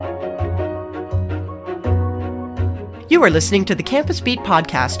You are listening to the Campus Beat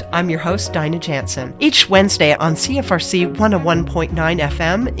podcast. I'm your host, Dinah Jansen. Each Wednesday on CFRC 101.9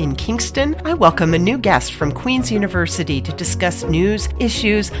 FM in Kingston, I welcome a new guest from Queen's University to discuss news,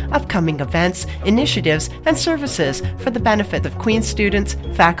 issues, upcoming events, initiatives, and services for the benefit of Queen's students,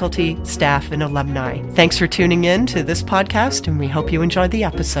 faculty, staff, and alumni. Thanks for tuning in to this podcast, and we hope you enjoy the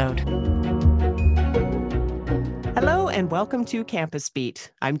episode. Hello and welcome to Campus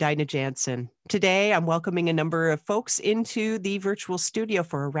Beat. I'm Dinah Jansen. Today, I'm welcoming a number of folks into the virtual studio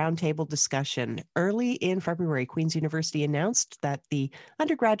for a roundtable discussion. Early in February, Queen's University announced that the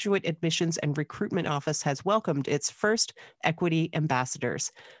Undergraduate Admissions and Recruitment Office has welcomed its first equity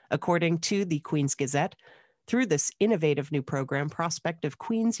ambassadors. According to the Queen's Gazette, through this innovative new program, prospective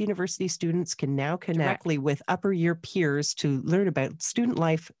Queen's University students can now connect directly with upper year peers to learn about student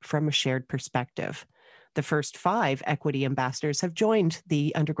life from a shared perspective. The first 5 equity ambassadors have joined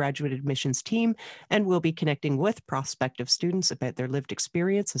the undergraduate admissions team and will be connecting with prospective students about their lived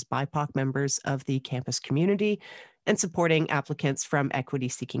experience as BIPOC members of the campus community and supporting applicants from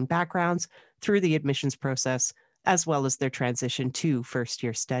equity-seeking backgrounds through the admissions process, as well as their transition to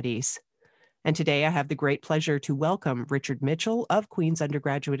first-year studies. And today I have the great pleasure to welcome Richard Mitchell of Queen's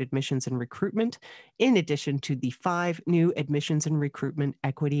Undergraduate Admissions and Recruitment, in addition to the 5 new admissions and recruitment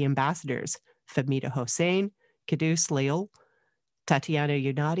equity ambassadors: Famida Hossain, Kudus Leal, Tatiana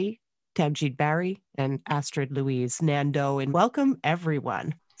Yunadi, Tamjid Barry, and Astrid Louise Nando. And welcome,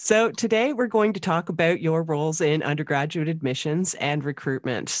 everyone. So today we're going to talk about your roles in undergraduate admissions and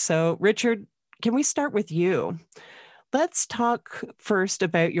recruitment. So Richard, can we start with you? Let's talk first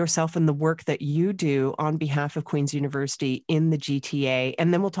about yourself and the work that you do on behalf of Queen's University in the GTA,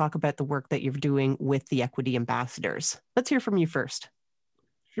 and then we'll talk about the work that you're doing with the equity ambassadors. Let's hear from you first.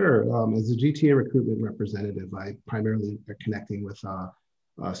 Sure. As a GTA recruitment representative, I primarily are connecting with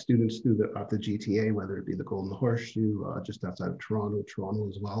students through the GTA, whether it be the Golden Horseshoe, just outside of Toronto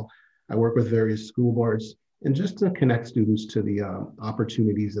as well. I work with various school boards and just to connect students to the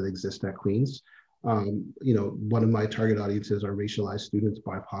opportunities that exist at Queen's. One of my target audiences are racialized students,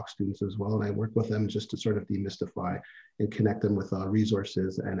 BIPOC students as well, and I work with them just to sort of demystify and connect them with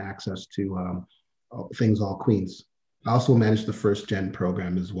resources and access to things all Queen's. I also manage the First Gen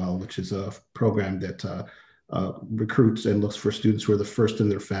program as well, which is a program that recruits and looks for students who are the first in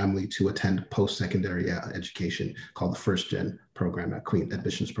their family to attend post-secondary education, called the First Gen program at Queen's,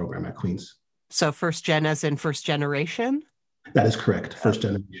 admissions program at Queen's. So First Gen as in first generation? That is correct, first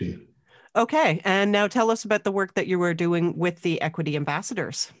generation. Okay, and now tell us about the work that you were doing with the equity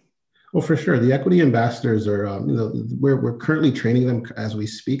ambassadors. Well, for sure. The equity ambassadors are, we're currently training them as we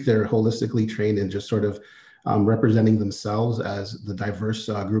speak. They're holistically trained in just sort of representing themselves as the diverse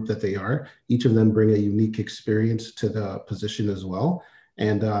group that they are. Each of them bring a unique experience to the position as well.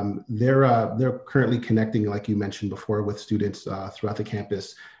 And they're currently connecting, like you mentioned before, with students throughout the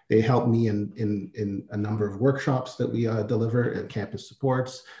campus. They help me in a number of workshops that we deliver and campus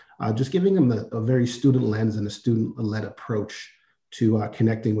supports, just giving them a very student lens and a student-led approach to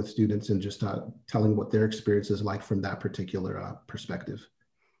connecting with students and just telling what their experience is like from that particular perspective.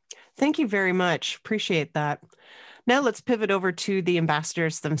 Thank you very much. Appreciate that. Now let's pivot over to the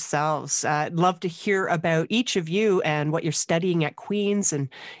ambassadors themselves. I'd love to hear about each of you and what you're studying at Queen's and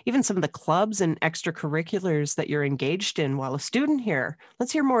even some of the clubs and extracurriculars that you're engaged in while a student here.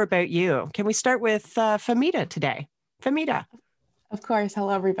 Let's hear more about you. Can we start with Famida today? Famida. Of course.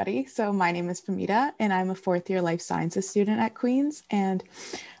 Hello, everybody. So my name is Famida, and I'm a 4th-year life sciences student at Queen's. And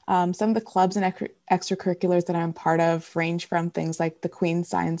some of the clubs and extracurriculars that I'm part of range from things like the Queen's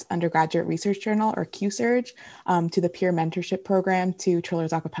Science Undergraduate Research Journal, or QSurge, to the peer mentorship program, to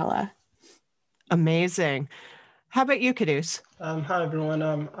Trillers Acapella. Amazing. How about you, Kudus? Hi, everyone.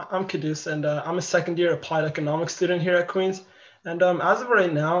 I'm Kudus, and I'm a second-year applied economics student here at Queen's. And as of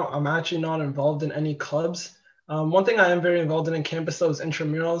right now, I'm actually not involved in any clubs. One thing I am very involved in campus, though, is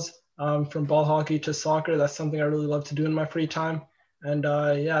intramurals, from ball hockey to soccer. That's something I really love to do in my free time. And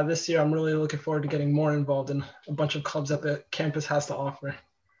this year I'm really looking forward to getting more involved in a bunch of clubs that the campus has to offer.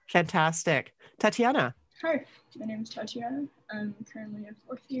 Fantastic. Tatiana. Hi, my name is Tatiana. I'm currently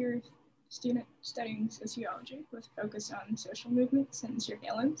a 4th-year student studying sociology with a focus on social movements and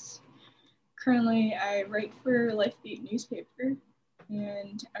surveillance. Currently, I write for LifeBeat newspaper,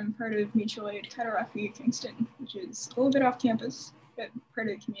 and I'm part of Mutual Aid Cataraqui Kingston, which is a little bit off campus, but part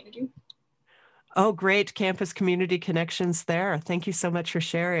of the community. Oh, great campus community connections there. Thank you so much for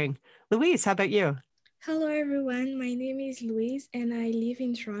sharing. Louise, how about you? Hello everyone, my name is Louise and I live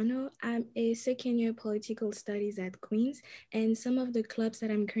in Toronto. I'm a second year political studies at Queen's, and some of the clubs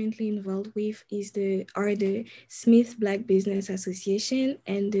that I'm currently involved with are the Smith Black Business Association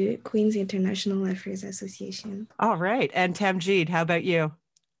and the Queen's International Affairs Association. All right. And Tamjid, how about you?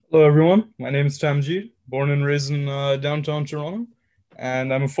 Hello everyone, my name is Tamjid, born and raised in downtown Toronto,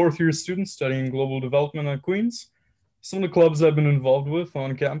 and I'm a fourth year student studying global development at Queen's. Some of the clubs I've been involved with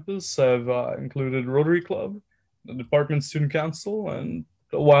on campus have included Rotary Club, the Department Student Council, and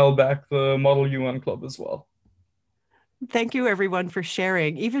a while back, the Model UN Club as well. Thank you, everyone, for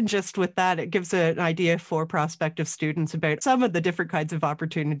sharing. Even just with that, it gives an idea for prospective students about some of the different kinds of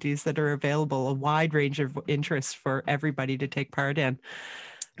opportunities that are available, a wide range of interests for everybody to take part in.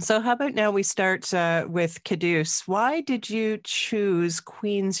 So how about now we start with Caduce. Why did you choose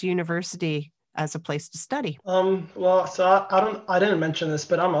Queen's University as a place to study? Well, so I didn't mention this,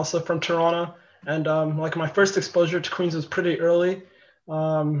 but I'm also from Toronto, and like my first exposure to Queens was pretty early.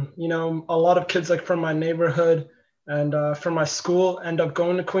 You know, a lot of kids like from my neighborhood and from my school end up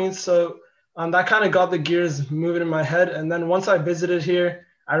going to Queens, so that kind of got the gears moving in my head. And then once I visited here,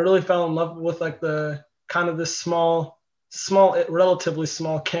 I really fell in love with like the kind of this relatively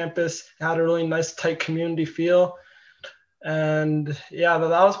small campus. It had a really nice tight community feel. And yeah, that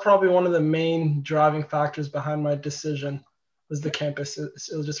was probably one of the main driving factors behind my decision was the campus.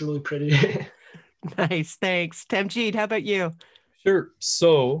 It was just really pretty. Nice, thanks. Tamjid, how about you? Sure.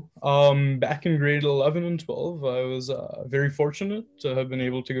 So back in grade 11 and 12, I was very fortunate to have been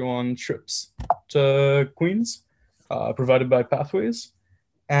able to go on trips to Queen's, provided by Pathways.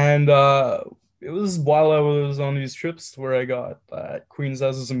 And it was while I was on these trips where I got that Queen's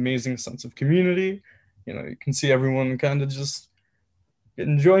has this amazing sense of community. You know, you can see everyone kind of just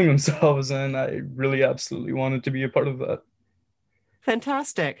enjoying themselves, and I really absolutely wanted to be a part of that.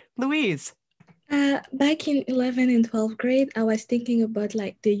 Fantastic. Louise? Back in 11th and 12th grade, I was thinking about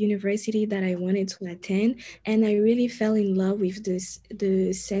like the university that I wanted to attend, and I really fell in love with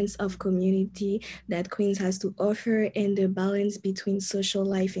the sense of community that Queen's has to offer and the balance between social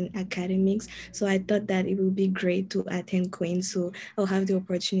life and academics. So I thought that it would be great to attend Queen's, so I'll have the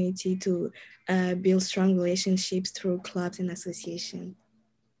opportunity to build strong relationships through clubs and associations.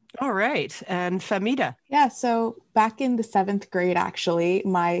 All right. And Famida? Yeah, so back in the 7th grade, actually,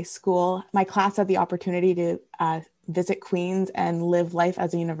 my class had the opportunity to visit Queen's and live life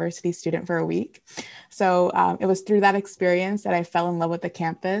as a university student for a week. So it was through that experience that I fell in love with the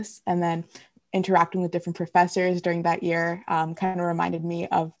campus, and then interacting with different professors during that year kind of reminded me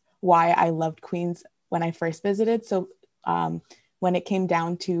of why I loved Queen's when I first visited. So when it came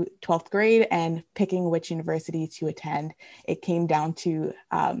down to 12th grade and picking which university to attend, it came down to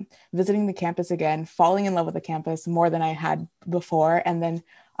visiting the campus again, falling in love with the campus more than I had before. And then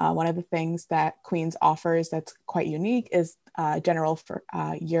one of the things that Queen's offers that's quite unique is general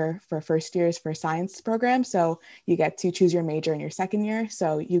year for first years for science program. So you get to choose your major in your second year.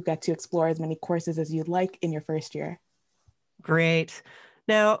 So you get to explore as many courses as you'd like in your first year. Great.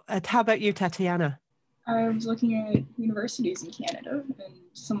 Now, how about you, Tatiana? I was looking at universities in Canada, and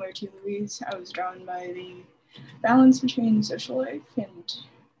similar to Louise, I was drawn by the balance between social life and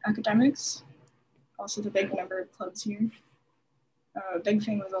academics, also the big number of clubs here. A big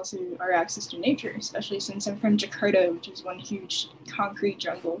thing was also our access to nature, especially since I'm from Jakarta, which is one huge concrete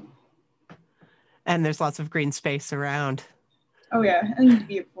jungle. And there's lots of green space around. Oh yeah, and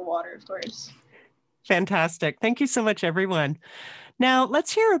beautiful water, of course. Fantastic. Thank you so much, everyone. Now,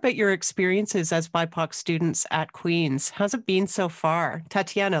 let's hear about your experiences as BIPOC students at Queen's. How's it been so far?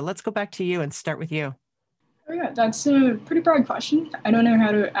 Tatiana, let's go back to you and start with you. Oh yeah, that's a pretty broad question. I don't know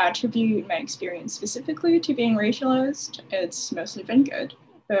how to attribute my experience specifically to being racialized. It's mostly been good.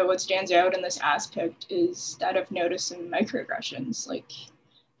 But what stands out in this aspect is that I've noticed some microaggressions, like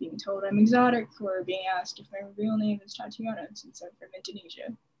being told I'm exotic or being asked if my real name is Tatiana since I'm from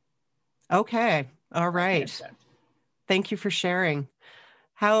Indonesia. Okay, all right. Kind of Thank you for sharing.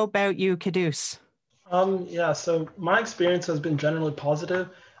 How about you, Caduce? Yeah, so my experience has been generally positive.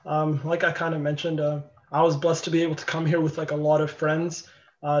 Like I kind of mentioned, I was blessed to be able to come here with like a lot of friends.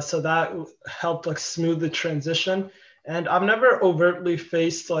 So that helped like smooth the transition. And I've never overtly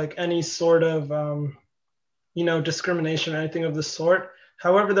faced like any sort of, discrimination or anything of the sort.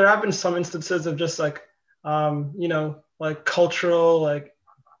 However, there have been some instances of just like, like cultural like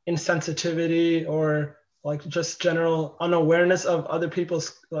insensitivity or like just general unawareness of other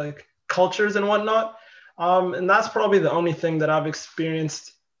people's like cultures and whatnot. And that's probably the only thing that I've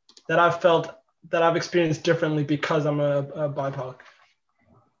experienced that I've felt that I've experienced differently because I'm a BIPOC.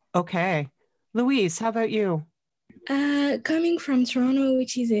 Okay. Louise, how about you? Coming from Toronto,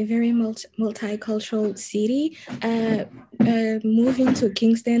 which is a very multicultural city, moving to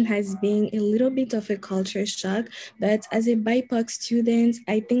Kingston has been a little bit of a culture shock. But as a BIPOC student,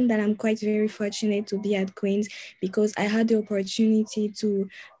 I think that I'm quite very fortunate to be at Queen's because I had the opportunity to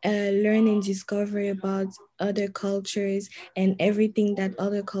learn and discover about other cultures and everything that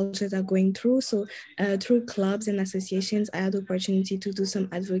other cultures are going through. So through clubs and associations, I had the opportunity to do some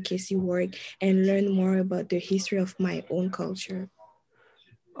advocacy work and learn more about the history of my own culture.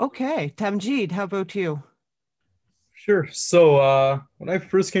 Okay, Tamjid, how about you? Sure. So when I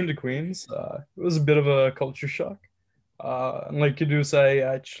first came to Queens, it was a bit of a culture shock. Like Kidus, I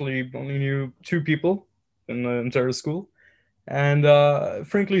actually only knew 2 people in the entire school. And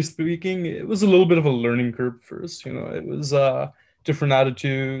frankly speaking, it was a little bit of a learning curve first. It was different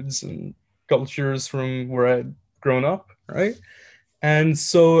attitudes and cultures from where I'd grown up, right? And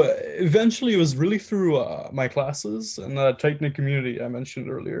so eventually it was really through my classes and the tight-knit community I mentioned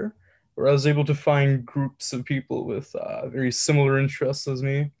earlier, where I was able to find groups of people with very similar interests as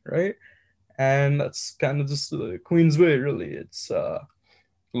me, right? And that's kind of just the Queen's way, really. It's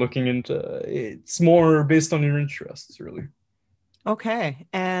it's more based on your interests, really. Okay,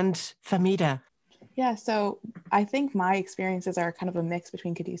 and Famida. Yeah, so I think my experiences are kind of a mix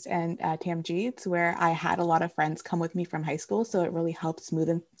between Kadis and Tamjid's, where I had a lot of friends come with me from high school, so it really helped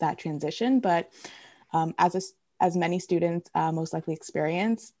smoothen that transition. But as many students most likely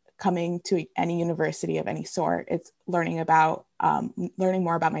experience, coming to any university of any sort, it's learning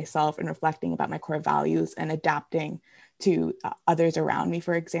more about myself and reflecting about my core values and adapting to others around me,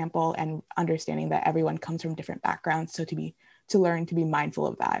 for example, and understanding that everyone comes from different backgrounds. So to learn to be mindful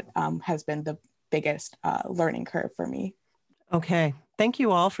of that has been the biggest learning curve for me. Okay, thank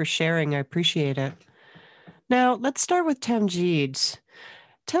you all for sharing. I appreciate it. Now, let's start with Tamjid.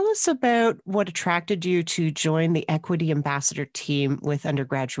 Tell us about what attracted you to join the Equity Ambassador team with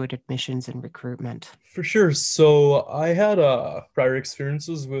undergraduate admissions and recruitment. For sure. So I had prior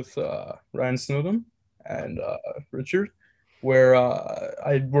experiences with Ryan Snowden and Richard, where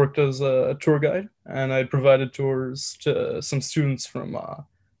I worked as a tour guide and I provided tours to some students from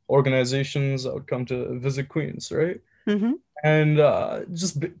organizations that would come to visit Queens, right? Mm-hmm. And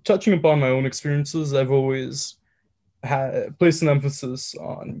touching upon my own experiences, I've always placed an emphasis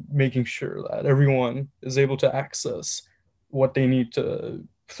on making sure that everyone is able to access what they need to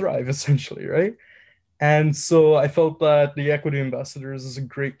thrive, essentially, right? And so I felt that the Equity Ambassadors is a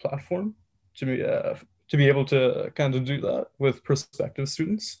great platform to be able to kind of do that with prospective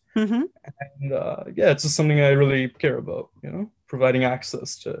students. Mm-hmm. And it's just something I really care about, providing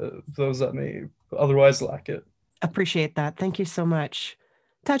access to those that may otherwise lack it. Appreciate that. Thank you so much.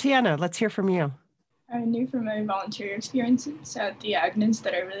 Tatiana, let's hear from you. I knew from my volunteer experiences at the Agnes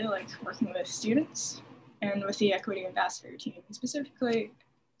that I really like working with students, and with the Equity Ambassador team specifically,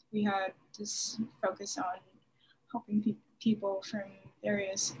 we had this focus on helping people from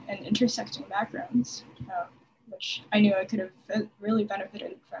various and intersecting backgrounds, which I knew I could have really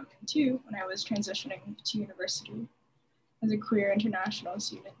benefited from too when I was transitioning to university as a queer international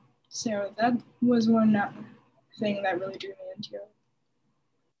student. So that was one thing that really drew me into it.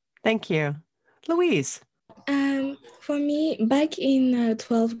 Thank you. Louise. For me, back in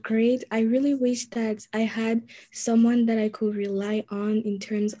 12th grade, I really wish that I had someone that I could rely on in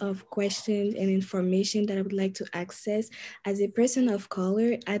terms of questions and information that I would like to access. As a person of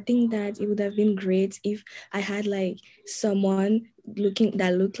color, I think that it would have been great if I had like someone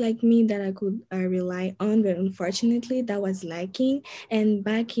that looked like me that I could rely on, but unfortunately that was lacking. And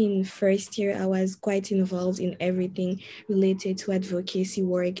back in first year, I was quite involved in everything related to advocacy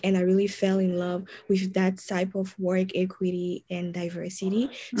work, and I really fell in love with that type of work, equity and diversity.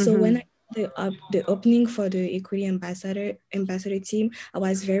 Mm-hmm. So when I the opening for the Equity Ambassador team, I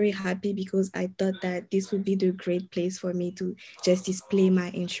was very happy because I thought that this would be the great place for me to just display my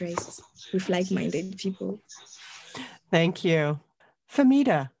interests with like-minded people. Thank you.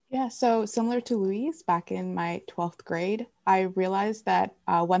 Famida. Yeah, so similar to Louise, back in my 12th grade, I realized that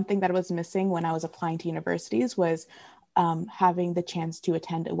one thing that was missing when I was applying to universities was having the chance to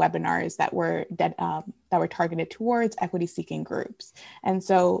attend webinars that were targeted towards equity-seeking groups. And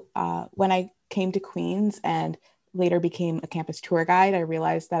so when I came to Queens and later became a campus tour guide, I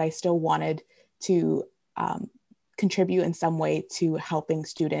realized that I still wanted to contribute in some way to helping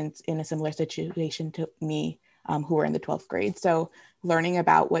students in a similar situation to me who were in the 12th grade. So learning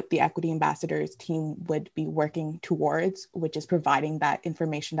about what the Equity Ambassadors team would be working towards, which is providing that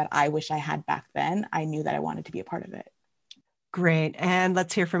information that I wish I had back then, I knew that I wanted to be a part of it. Great. And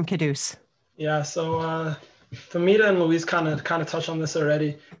let's hear from Kidus. Yeah, so Famida and Louise kind of touched on this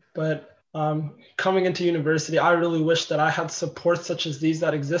already, but Coming into university, I really wish that I had support such as these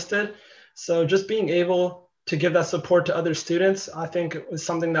that existed. So just being able to give that support to other students, I think is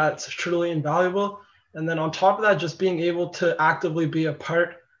something that's truly invaluable. And then on top of that, just being able to actively be a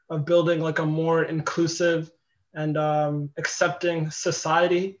part of building like a more inclusive and accepting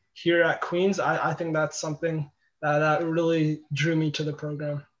society here at Queens, I think that's something that really drew me to the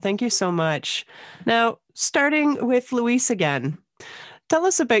program. Thank you so much. Now, starting with Luis again. Tell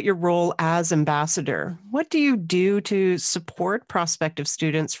us about your role as ambassador. What do you do to support prospective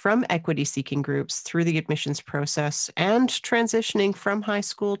students from equity-seeking groups through the admissions process and transitioning from high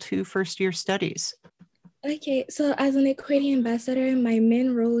school to first-year studies? Okay, so as an equity ambassador, my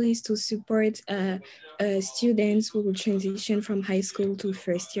main role is to support students who will transition from high school to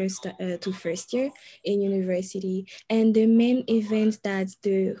first year in university. And the main event that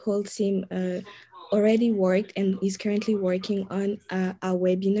the whole team already worked and is currently working on our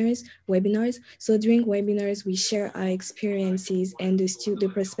webinars. So during webinars, we share our experiences, and the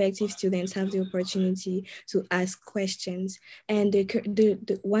prospective students have the opportunity to ask questions. And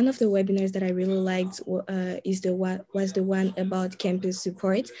the one of the webinars that I really liked was the one about campus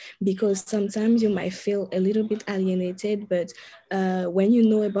support, because sometimes you might feel a little bit alienated, but when you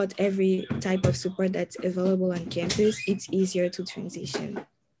know about every type of support that's available on campus, it's easier to transition.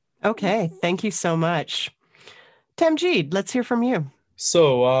 Okay, thank you so much. Tamjid, let's hear from you.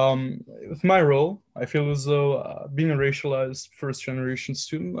 So with my role, I feel as though being a racialized first-generation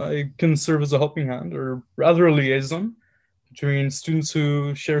student, I can serve as a helping hand, or rather a liaison, between students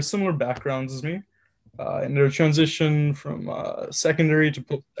who share similar backgrounds as me in their transition from secondary to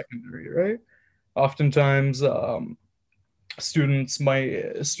post-secondary, right? Oftentimes, students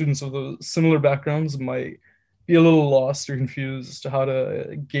of the similar backgrounds might be a little lost or confused as to how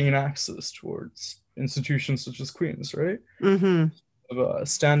to gain access towards institutions such as Queens, right? Mm-hmm. Of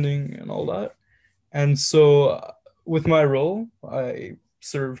standing and all that. And so with my role, I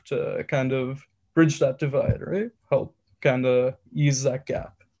serve to kind of bridge that divide, right? Help kind of ease that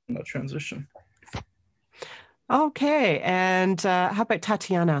gap in that transition. Okay, and how about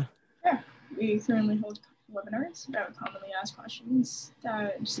Tatiana? Yeah, we currently hold webinars about commonly asked questions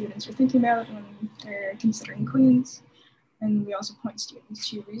that students are thinking about when they're considering Queens. And we also point students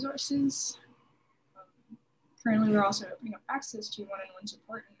to resources. Currently, we're also opening up access to one-on-one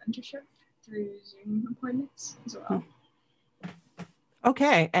support and mentorship through Zoom appointments as well.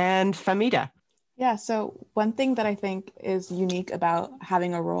 Okay, and Famida. Yeah, so one thing that I think is unique about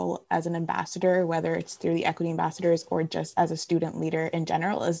having a role as an ambassador, whether it's through the equity ambassadors or just as a student leader in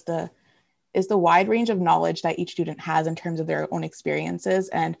general, is the wide range of knowledge that each student has in terms of their own experiences,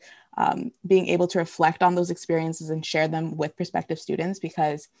 and being able to reflect on those experiences and share them with prospective students,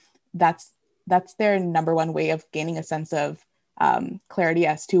 because that's their number one way of gaining a sense of clarity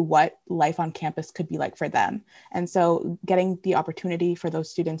as to what life on campus could be like for them. And so getting the opportunity for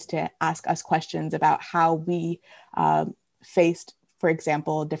those students to ask us questions about how we faced, for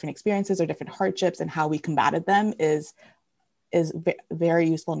example, different experiences or different hardships and how we combated them is very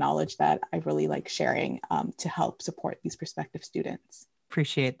useful knowledge that I really like sharing to help support these prospective students.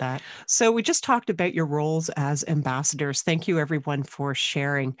 Appreciate that. So we just talked about your roles as ambassadors. Thank you everyone for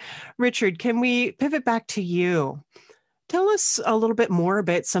sharing. Richard, can we pivot back to you? Tell us a little bit more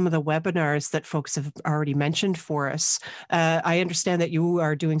about some of the webinars that folks have already mentioned for us. I understand that you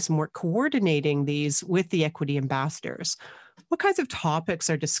are doing some work coordinating these with the equity ambassadors. What kinds of topics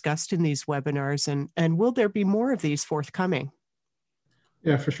are discussed in these webinars, and will there be more of these forthcoming?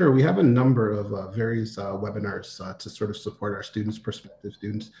 Yeah, for sure. We have a number of various webinars to sort of support our students, prospective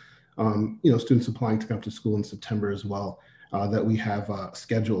students, students applying to come to school in September as well, that we have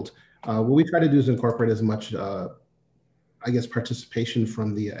scheduled. What we try to do is incorporate as much, participation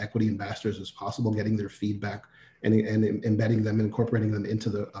from the equity ambassadors as possible, getting their feedback and embedding them, incorporating them into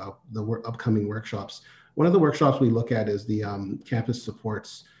the upcoming workshops. One of the workshops we look at is the campus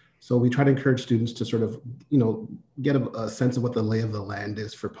supports. So we try to encourage students to sort of, get a sense of what the lay of the land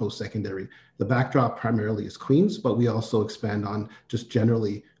is for post-secondary. The backdrop primarily is Queens, but we also expand on just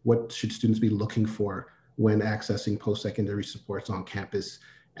generally what should students be looking for when accessing post-secondary supports on campus.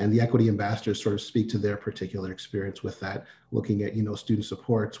 And the equity ambassadors sort of speak to their particular experience with that, looking at, student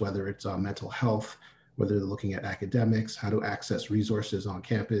supports, whether it's mental health, whether they're looking at academics, how to access resources on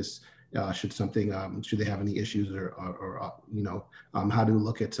campus, should they have any issues or how to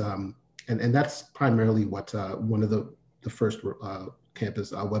look at, and that's primarily what one of the first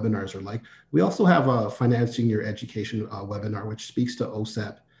campus webinars are like. We also have a Financing Your Education webinar, which speaks to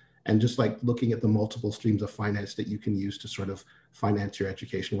OSEP and just like looking at the multiple streams of finance that you can use to sort of finance your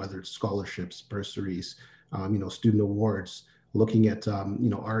education, whether it's scholarships, bursaries, student awards, looking at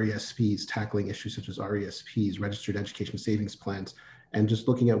RESPs, tackling issues such as RESPs, registered education savings plans, and just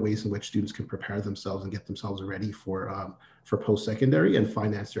looking at ways in which students can prepare themselves and get themselves ready for post-secondary and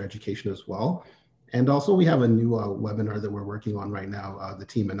finance their education as well. And also we have a new webinar that we're working on right now, the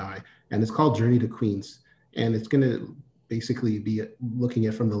team and I, and it's called Journey to Queens. And it's going to basically be looking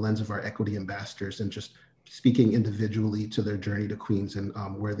at from the lens of our equity ambassadors and just speaking individually to their journey to Queens and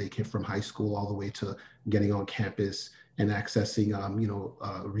where they came from high school all the way to getting on campus and accessing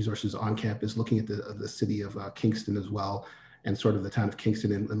resources on campus, looking at the city of Kingston as well, and sort of the town of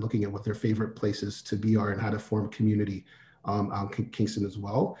Kingston, and looking at what their favorite places to be are and how to form community on Kingston as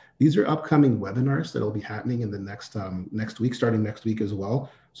well. These are upcoming webinars that will be happening in the next week, starting next week as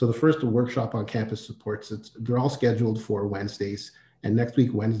well. So the first workshop on campus supports, they're all scheduled for Wednesdays, and next week,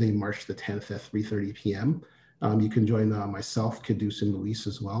 Wednesday, March the 10th at 3:30 p.m. You can join myself, Caduce, and Luis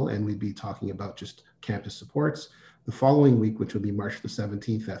as well, and we'd be talking about just campus supports. The following week, which will be March the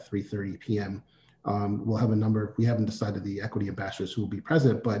 17th at 3:30 p.m., we'll have a number, we haven't decided the equity ambassadors who will be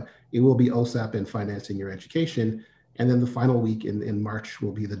present, but it will be OSAP and Financing Your Education. And then the final week in March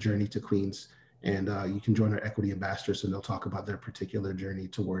will be the Journey to Queens. And you can join our equity ambassadors and they'll talk about their particular journey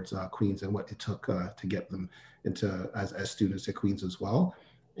towards Queens and what it took to get them into as students at Queens as well.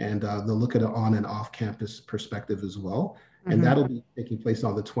 And they'll look at an on and off campus perspective as well. And that'll be taking place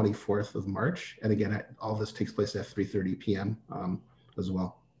on the 24th of March. And again, all this takes place at 3:30 p.m. As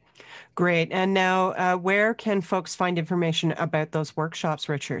well. Great. And now where can folks find information about those workshops,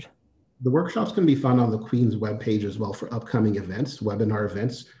 Richard? The workshops can be found on the Queens webpage as well for upcoming events, webinar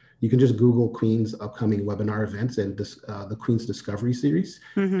events. You can just Google Queens upcoming webinar events and the Queens Discovery Series,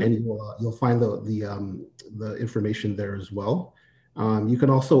 and you'll find the information there as well. You can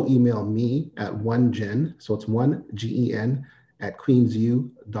also email me at onegen, so it's 1GEN at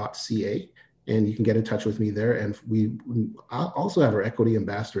queensu.ca, and you can get in touch with me there. And we also have our equity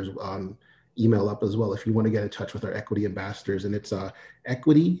ambassadors email up as well if you want to get in touch with our equity ambassadors, and it's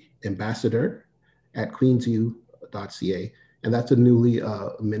equityambassador@queensu.ca, and that's a newly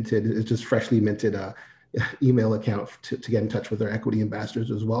minted, it's just freshly minted email account to get in touch with our equity ambassadors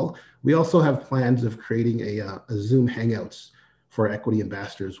as well. We also have plans of creating a Zoom Hangouts for equity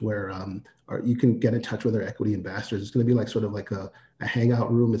ambassadors where you can get in touch with our equity ambassadors. It's going to be like sort of like a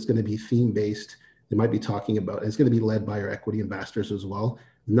hangout room. It's going to be theme based. They might be talking about, it's going to be led by our equity ambassadors as well.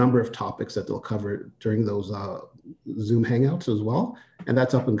 Number of topics that they'll cover during those Zoom Hangouts as well. And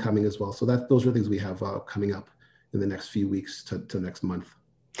that's up and coming as well. So those are things we have coming up in the next few weeks to next month.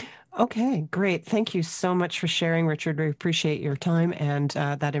 Okay, great. Thank you so much for sharing, Richard. We appreciate your time and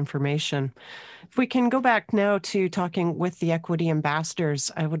that information. If we can go back now to talking with the equity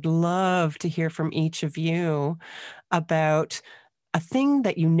ambassadors, I would love to hear from each of you about a thing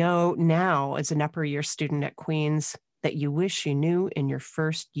that you know now as an upper year student at Queens that you wish you knew in your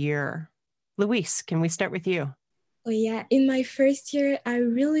first year. Luis, can we start with you? Oh yeah, in my first year, I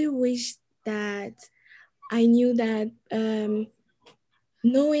really wish that I knew that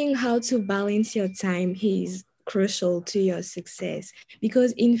knowing how to balance your time is crucial to your success.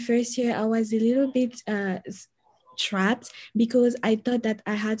 Because in first year, I was a little bit trapped because I thought that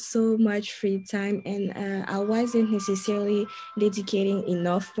I had so much free time and I wasn't necessarily dedicating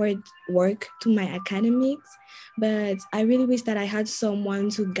enough work to my academics. But I really wish that I had someone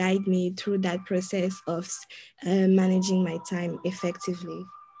to guide me through that process of managing my time effectively.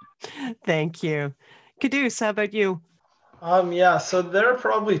 Thank you. Caduce, how about you? Yeah, so there are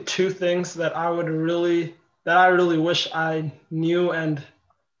probably two things that I really wish I knew and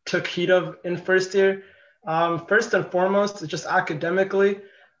took heed of in first year. First and foremost, just academically,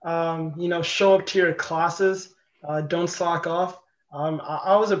 show up to your classes, don't slack off.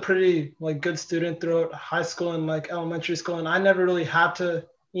 I was a pretty good student throughout high school and elementary school, and I never really had to,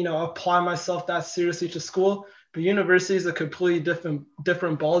 apply myself that seriously to school. But university is a completely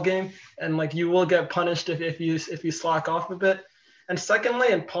different ball game, and you will get punished if you slack off a bit. And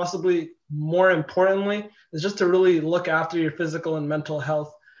secondly, and possibly more importantly, is just to really look after your physical and mental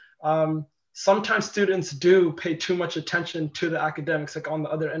health. Sometimes students do pay too much attention to the academics, on the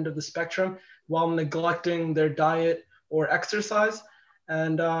other end of the spectrum, while neglecting their diet or exercise.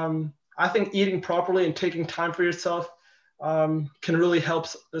 And I think eating properly and taking time for yourself can really help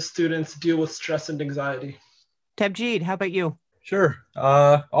the students deal with stress and anxiety. Tabjeed, how about you? Sure.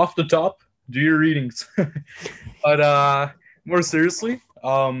 Off the top, do your readings. But more seriously,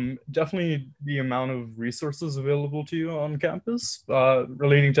 definitely the amount of resources available to you on campus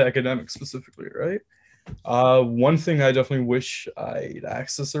relating to academics specifically, right? One thing I definitely wish I'd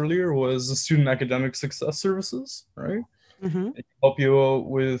accessed earlier was the Student Academic Success Services, right? It can help you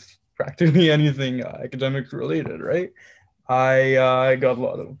with practically anything academic related, right? I got a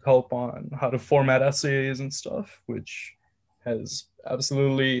lot of help on how to format essays and stuff, which has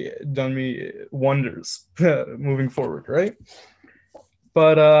absolutely done me wonders moving forward, right?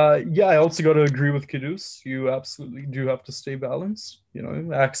 But yeah, I also got to agree with Caduce. You absolutely do have to stay balanced,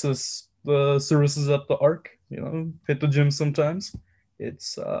 access the services at the ARC, hit the gym sometimes.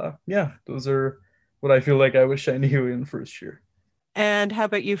 It's, yeah, those are what I feel like I wish I knew in first year. And how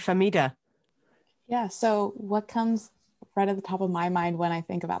about you, Famida? Yeah, so what comes right at the top of my mind when I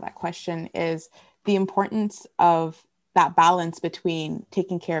think about that question is the importance of that balance between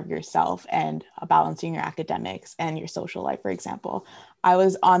taking care of yourself and balancing your academics and your social life, for example. I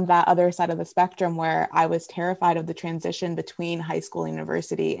was on that other side of the spectrum where I was terrified of the transition between high school and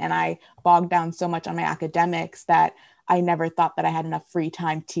university, and I bogged down so much on my academics that I never thought that I had enough free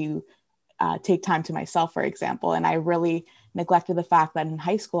time to take time to myself, for example. And I really neglected the fact that in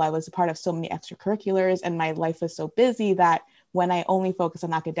high school, I was a part of so many extracurriculars and my life was so busy that when I only focused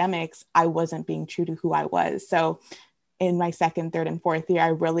on academics, I wasn't being true to who I was. So in my second, third, and fourth year, I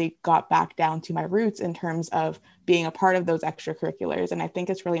really got back down to my roots in terms of being a part of those extracurriculars. And I think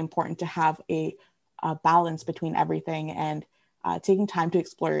it's really important to have a balance between everything and taking time to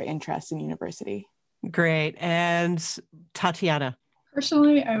explore your interests in university. Great. And Tatiana?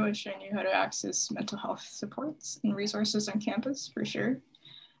 Personally, I wish I knew how to access mental health supports and resources on campus, for sure.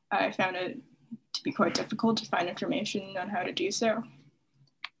 I found it to be quite difficult to find information on how to do so.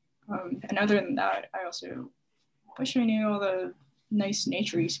 And other than that, I also wish I knew all the nice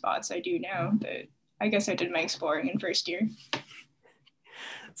naturey spots I do now, but I guess I did my exploring in first year.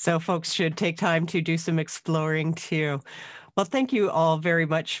 So folks should take time to do some exploring too. Well, thank you all very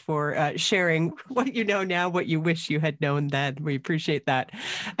much for sharing what you know now, what you wish you had known then. We appreciate that.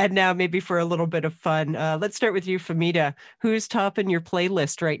 And now maybe for a little bit of fun, let's start with you, Famida. Who's topping your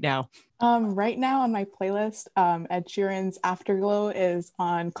playlist right now? Right now on my playlist, Ed Sheeran's Afterglow is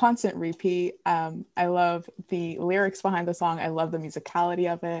on constant repeat. I love the lyrics behind the song. I love the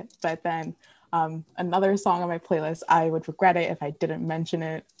musicality of it. But then another song on my playlist, I would regret it if I didn't mention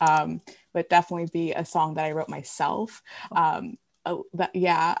it, would definitely be a song that I wrote myself.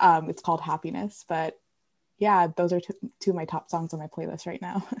 It's called Happiness. But yeah, those are two of my top songs on my playlist right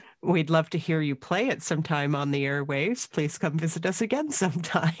now. We'd love to hear you play it sometime on the airwaves. Please come visit us again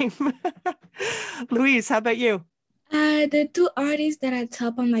sometime. Louise, how about you? The two artists that are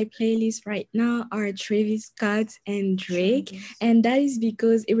top on my playlist right now are Travis Scott and Drake. And that is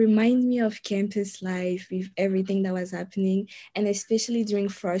because it reminds me of campus life with everything that was happening. And especially during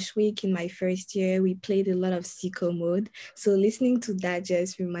first week in my first year, we played a lot of Sicko Mode. So listening to that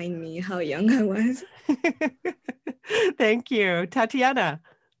just remind me how young I was. Thank you. Tatiana?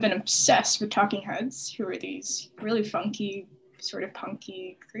 I've been obsessed with Talking Heads, who are these really funky, sort of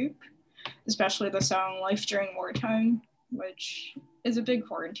punky group. Especially the song Life During Wartime, which is a big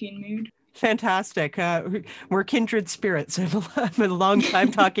quarantine mood. Fantastic. We're kindred spirits. I'm a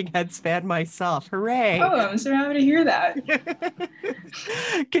long-time Talking Heads fan myself. Hooray. Oh, I'm so happy to hear that.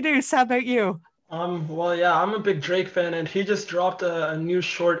 Caduce, how about you? Well, yeah, I'm a big Drake fan, and he just dropped a new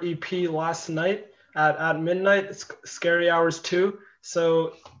short EP last night at midnight. It's Scary Hours 2.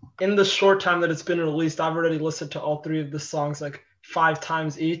 So in the short time that it's been released, I've already listened to all three of the songs like 5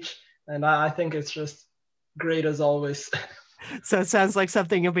 times each. And I think it's just great as always. So it sounds like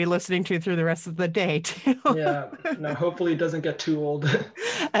something you'll be listening to through the rest of the day too. Yeah, no, hopefully it doesn't get too old.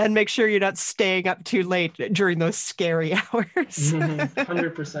 And make sure you're not staying up too late during those scary hours.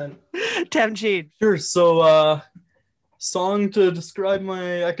 100%. Temjid. Sure. So song to describe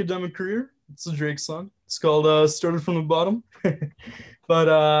my academic career. It's a Drake song. It's called Started From the Bottom.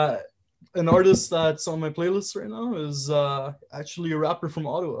 But an artist that's on my playlist right now is actually a rapper from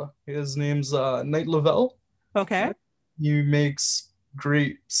Ottawa. His name's Knight Lavelle. Okay. He makes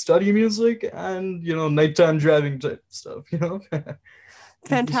great study music and, nighttime driving type stuff,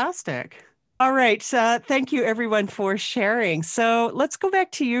 Fantastic. All right. Thank you, everyone, for sharing. So let's go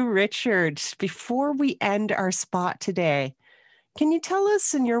back to you, Richard. Before we end our spot today, can you tell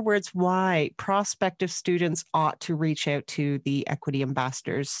us in your words why prospective students ought to reach out to the equity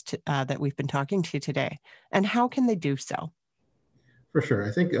ambassadors that we've been talking to today, and how can they do so? For sure.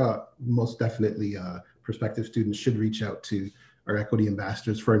 I think most definitely prospective students should reach out to our equity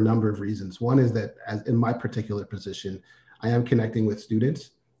ambassadors for a number of reasons. One is that as in my particular position, I am connecting with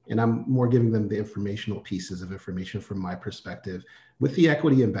students and I'm more giving them the informational pieces of information from my perspective. With the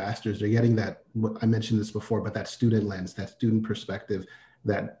equity ambassadors, they're getting that, I mentioned this before, but that student lens, that student perspective,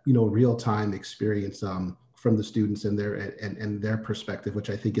 that real-time experience from the students and their perspective, which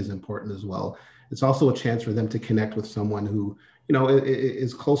I think is important as well. It's also a chance for them to connect with someone who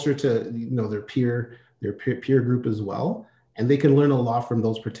is closer to their peer group as well. and they can learn a lot from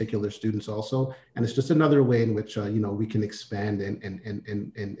those particular students also. And it's just another way in which we can expand and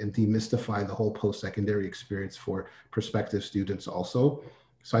demystify the whole post-secondary experience for prospective students also.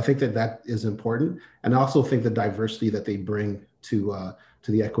 So I think that is important, and I also think the diversity that they bring to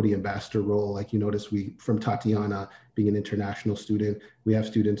the equity ambassador role. Like you notice, from Tatiana being an international student, we have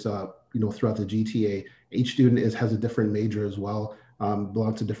students throughout the GTA. Each student has a different major as well,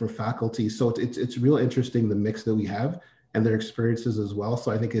 belong to different faculties. So it's real interesting, the mix that we have and their experiences as well.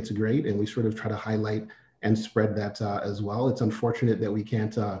 So I think it's great, and we sort of try to highlight and spread that as well. It's unfortunate that we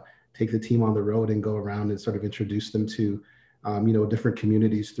can't take the team on the road and go around and sort of introduce them to different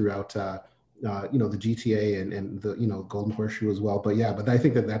communities throughout the GTA and the Golden Horseshoe as well. But I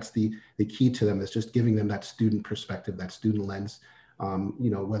think that's the key to them, is just giving them that student perspective, that student lens,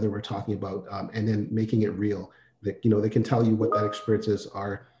 whether we're talking about and then making it real, that they can tell you what that experiences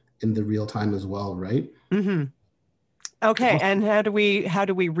are in the real time as well, right? Mm-hmm. Okay, and how do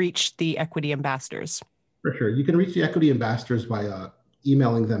we reach the equity ambassadors? For sure, you can reach the equity ambassadors by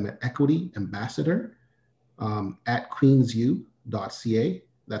emailing them at equityambassador at queensu.ca.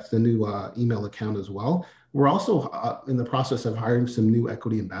 That's the new email account as well. We're also in the process of hiring some new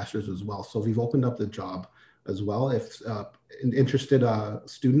equity ambassadors as well. So we've opened up the job as well. If interested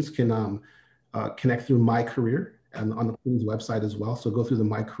students can connect through My Career and on the Queen's website as well. So go through the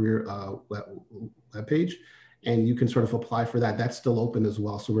My Career webpage, and you can sort of apply for that. That's still open as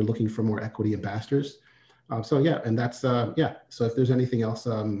well. So we're looking for more equity ambassadors. And that's, So if there's anything else,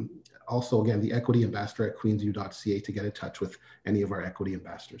 also, again, the equity ambassador at queensu.ca to get in touch with any of our equity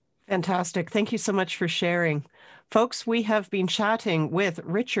ambassadors. Fantastic. Thank you so much for sharing. Folks, we have been chatting with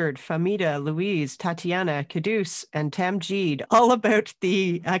Richard, Famida, Louise, Tatiana, Kadus, and Tamjeed all about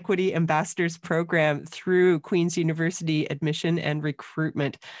the Equity Ambassadors Program through Queen's University Admission and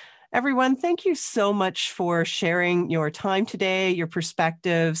Recruitment. Everyone, thank you so much for sharing your time today, your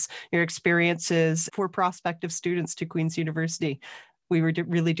perspectives, your experiences for prospective students to Queen's University. We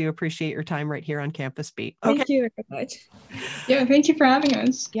really do appreciate your time right here on Campus Beat. Thank you very much. Yeah, thank you for having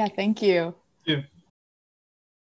us. Yeah, thank you. Thank you.